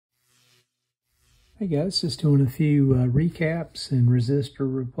Hey guys, just doing a few recaps and resistor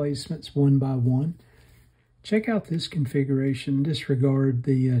replacements one by one. Check out this configuration. Disregard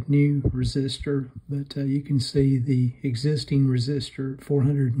the new resistor, but you can see the existing resistor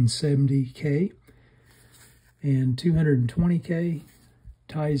 470K and 220K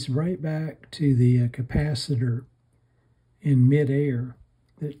ties right back to the capacitor in midair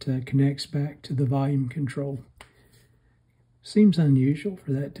that connects back to the volume control. Seems unusual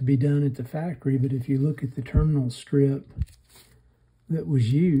for that to be done at the factory, but if you look at the terminal strip that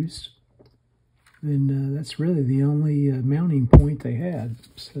was used, then that's really the only mounting point they had.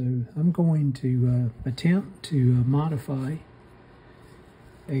 So I'm going to attempt to modify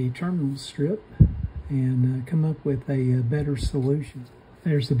a terminal strip and come up with a better solution.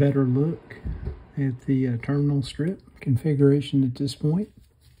 There's a better look at the terminal strip configuration at this point.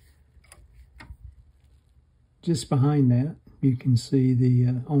 Just behind that, you can see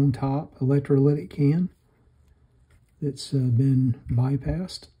the on top electrolytic can that's been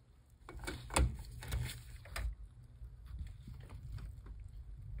bypassed.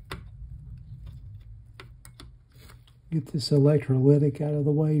 Get this electrolytic out of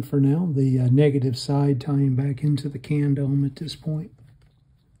the way for now. The negative side tying back into the can dome at this point.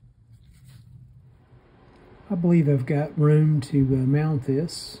 I believe I've got room to mount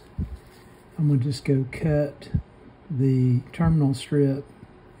this. I'm going to just go cut the terminal strip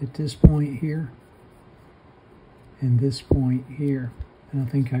at this point here and this point here, and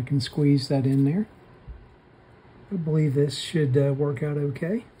I think I can squeeze that in there. I believe this should work out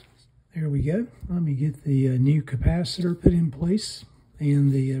okay. There we go. Let me get the new capacitor put in place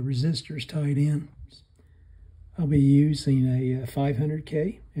and the resistors tied in. I'll be using a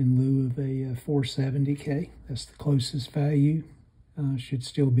 500K in lieu of a 470K. That's the closest value. Should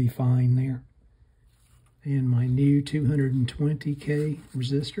still be fine there. And my new 220K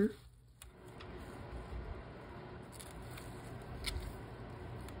resistor.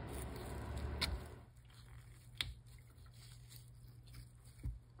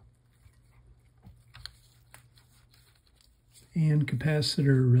 And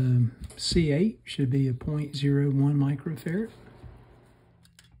capacitor C8 should be a 0.01 microfarad.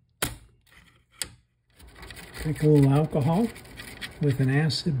 Take a little alcohol with an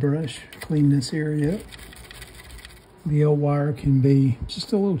acid brush, clean this area up. The L wire can be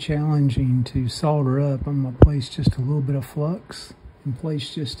just a little challenging to solder up. I'm going to place just a little bit of flux and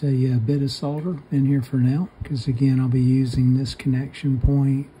place just a bit of solder in here for now, because again I'll be using this connection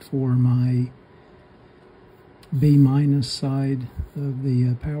point for my B- side of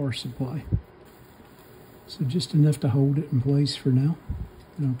the power supply. So just enough to hold it in place for now.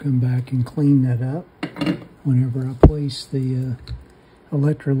 And I'll come back and clean that up whenever I place the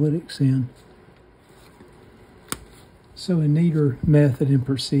electrolytics in. So a neater method and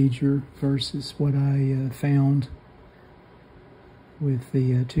procedure versus what I found with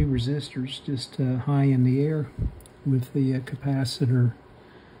the two resistors just high in the air with the capacitor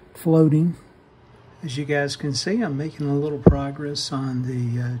floating. As you guys can see, I'm making a little progress on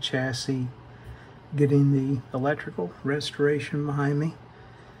the chassis, getting the electrical restoration behind me.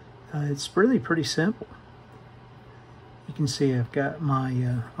 It's really pretty simple. You can see I've got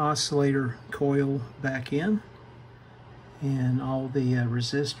my oscillator coil back in, and all the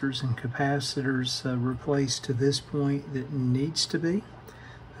resistors and capacitors replaced to this point that needs to be.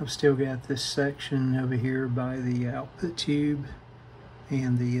 I've still got this section over here by the output tube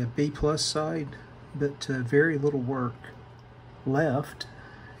and the B+ side, but very little work left,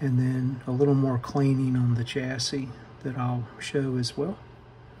 and then a little more cleaning on the chassis that I'll show as well.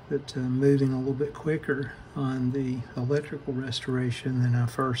 But moving a little bit quicker on the electrical restoration than I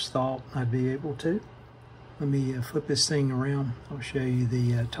first thought I'd be able to. Let me flip this thing around. I'll show you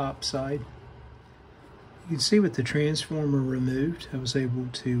the top side. You can see with the transformer removed, I was able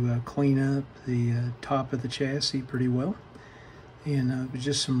to clean up the top of the chassis pretty well. And with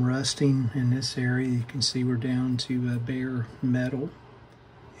just some rusting in this area, you can see we're down to bare metal.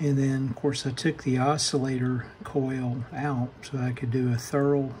 And then, of course, I took the oscillator coil out so I could do a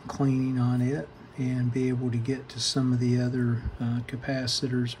thorough cleaning on it and be able to get to some of the other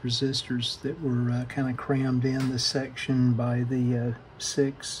capacitors, resistors that were kind of crammed in the section by the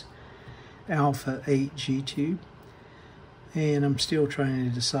 6 alpha 8 G tube. And I'm still trying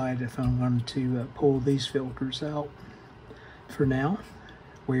to decide if I'm going to pull these filters out for now,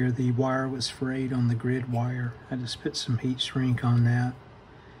 where the wire was frayed on the grid wire. I just put some heat shrink on that.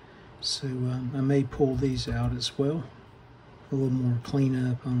 So I may pull these out as well. A little more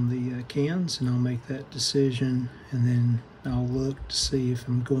cleanup on the cans, and I'll make that decision, and then I'll look to see if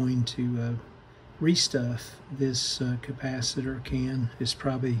I'm going to restuff this capacitor can. It's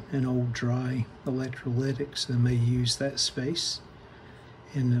probably an old dry electrolytic, so they may use that space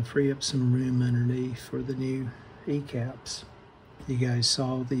and free up some room underneath for the new E-caps. You guys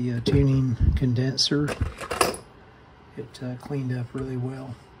saw the tuning condenser. It cleaned up really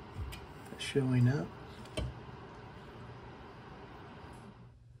well. It's showing up.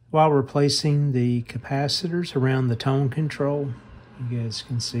 While replacing the capacitors around the tone control, you guys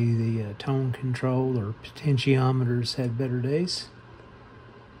can see the tone control or potentiometers had better days.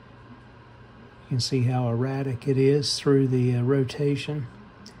 You can see how erratic it is through the rotation.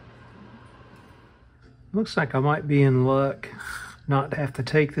 Looks like I might be in luck not to have to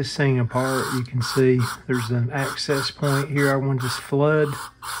take this thing apart. You can see there's an access point here. I want to just flood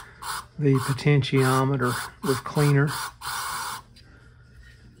the potentiometer with cleaner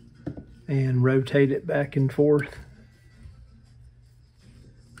and rotate it back and forth.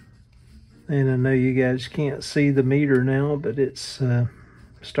 And I know you guys can't see the meter now, but it's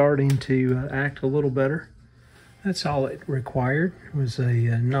starting to act a little better. That's all it required, was a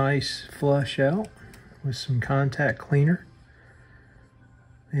nice flush out with some contact cleaner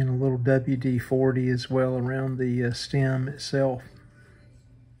and a little WD-40 as well around the stem itself.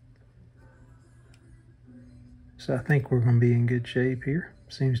 So I think we're going to be in good shape here.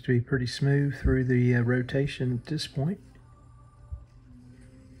 Seems to be pretty smooth through the rotation at this point.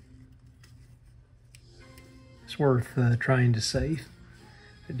 It's worth trying to save.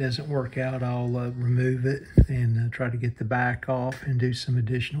 If it doesn't work out, I'll remove it and try to get the back off and do some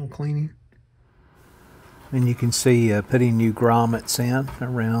additional cleaning. And you can see putting new grommets in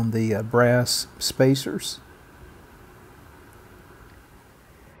around the brass spacers.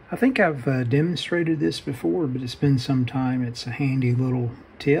 I think I've demonstrated this before, but it's been some time. It's a handy little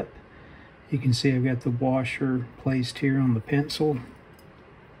tip. You can see I've got the washer placed here on the pencil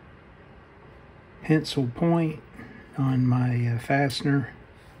point on my fastener,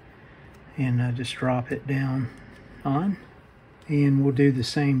 and I just drop it down on. And we'll do the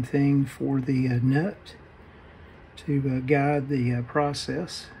same thing for the nut to guide the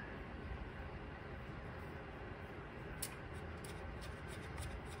process.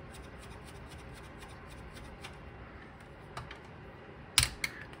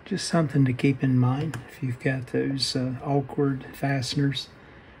 Just something to keep in mind if you've got those awkward fasteners.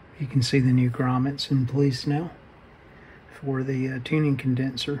 You can see the new grommets in place now for the tuning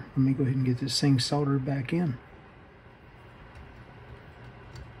condenser. Let me go ahead and get this thing soldered back in.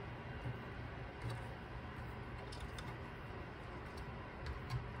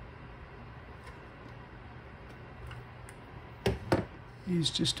 Use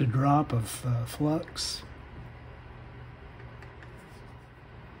just a drop of flux.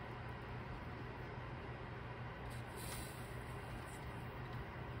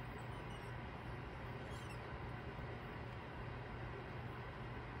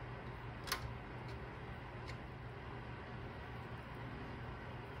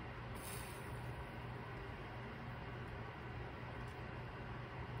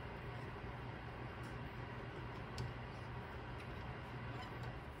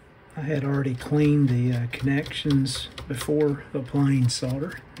 I had already cleaned the connections before applying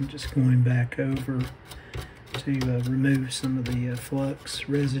solder. I'm just going back over to remove some of the flux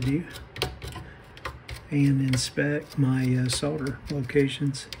residue and inspect my solder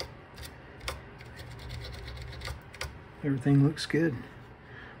locations. Everything looks good.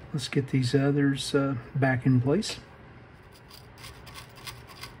 Let's get these others back in place.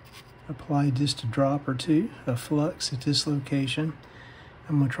 Apply just a drop or two of flux at this location.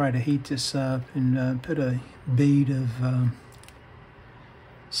 I'm going to try to heat this up and put a bead of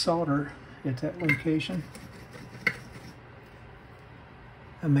solder at that location.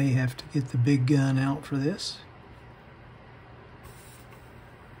 I may have to get the big gun out for this.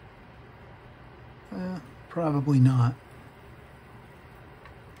 Probably not.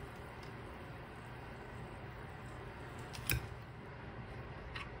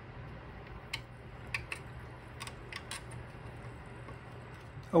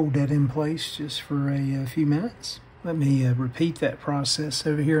 Hold that in place just for a few minutes. Let me repeat that process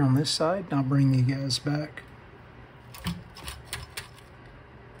over here on this side, and I'll bring you guys back.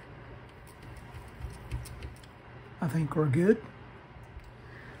 I think we're good.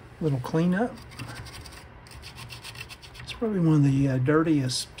 Little cleanup. It's probably one of the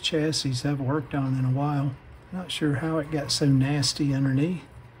dirtiest chassis I've worked on in a while. Not sure how it got so nasty underneath.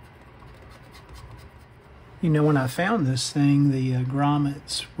 You know, when I found this thing, the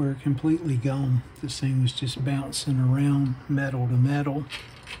grommets were completely gone. This thing was just bouncing around metal to metal.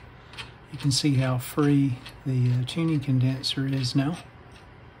 You can see how free the tuning condenser is now.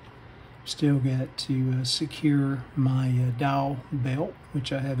 Still got to secure my dowel belt,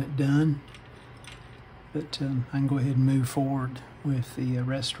 which I haven't done. But I can go ahead and move forward with the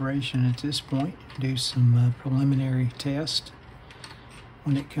restoration at this point. Do some preliminary test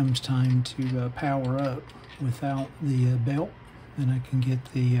when it comes time to power up without the belt. Then I can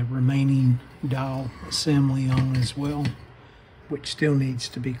get the remaining dowel assembly on as well, which still needs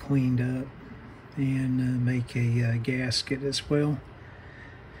to be cleaned up, and make a gasket as well.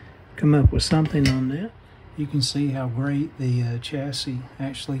 Come up with something on that. You can see how great the chassis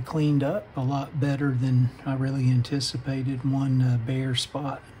actually cleaned up, a lot better than I really anticipated. One bare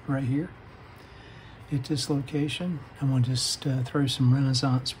spot right here at this location. I'm going to just throw some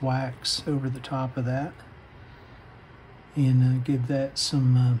Renaissance wax over the top of that and give that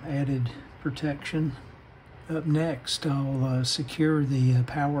some added protection. Up next, I'll secure the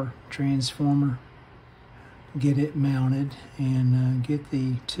power transformer, get it mounted, and get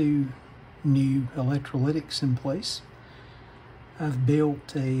the two new electrolytics in place. I've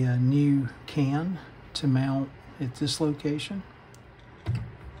built a new can to mount at this location.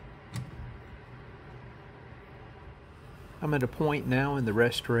 I'm at a point now in the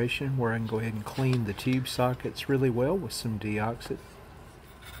restoration where I can go ahead and clean the tube sockets really well with some deoxit.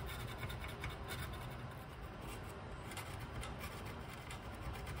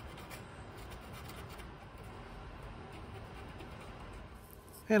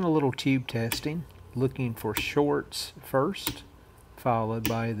 And a little tube testing, looking for shorts first, followed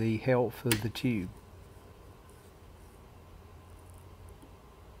by the health of the tube.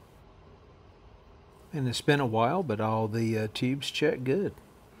 And it's been a while, but all the tubes check good.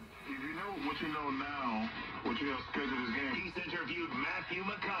 If you know what you know now, what you have scheduled this game. He's interviewed Matthew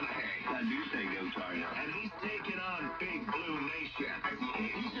McConaughey. I do say go Tigers. And he's taking on Big Blue Nation.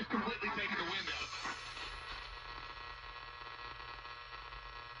 He's just completely taking the wind out.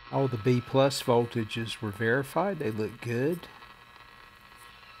 All the B+ voltages were verified. They look good.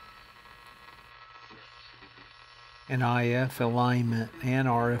 And IF alignment and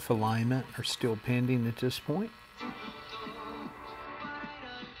RF alignment are still pending at this point.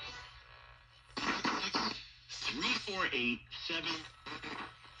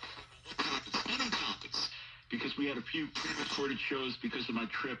 3487 topics, because we had a few pre-recorded shows because of my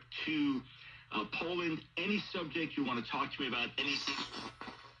trip to Poland. Any subject you want to talk to me about, anything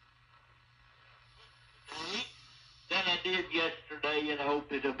that I did yesterday, and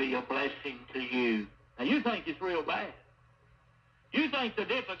hope it'll be a blessing to you. Now, you think it's real bad. You think the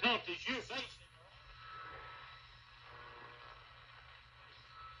difficulties you're facing.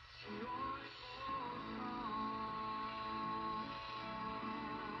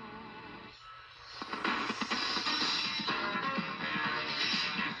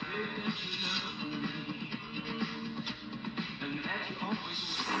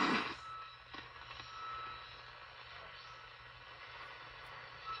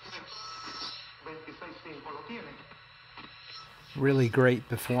 Really great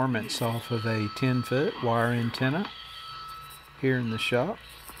performance off of a 10-foot wire antenna here in the shop.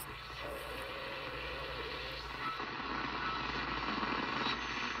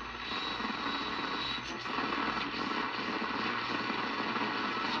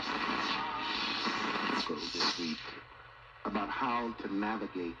 This week about how to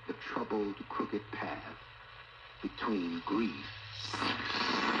navigate the troubled, crooked path between grief.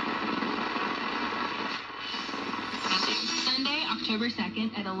 Sunday, October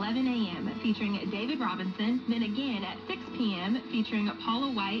 2nd at 11 a.m. featuring David Robinson, then again at 6 p.m. featuring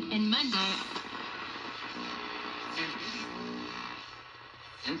Paula White, and Monday.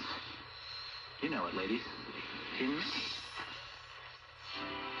 You know it, ladies. In May.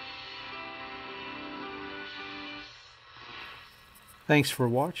 Thanks for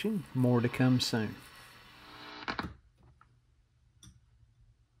watching. More to come soon.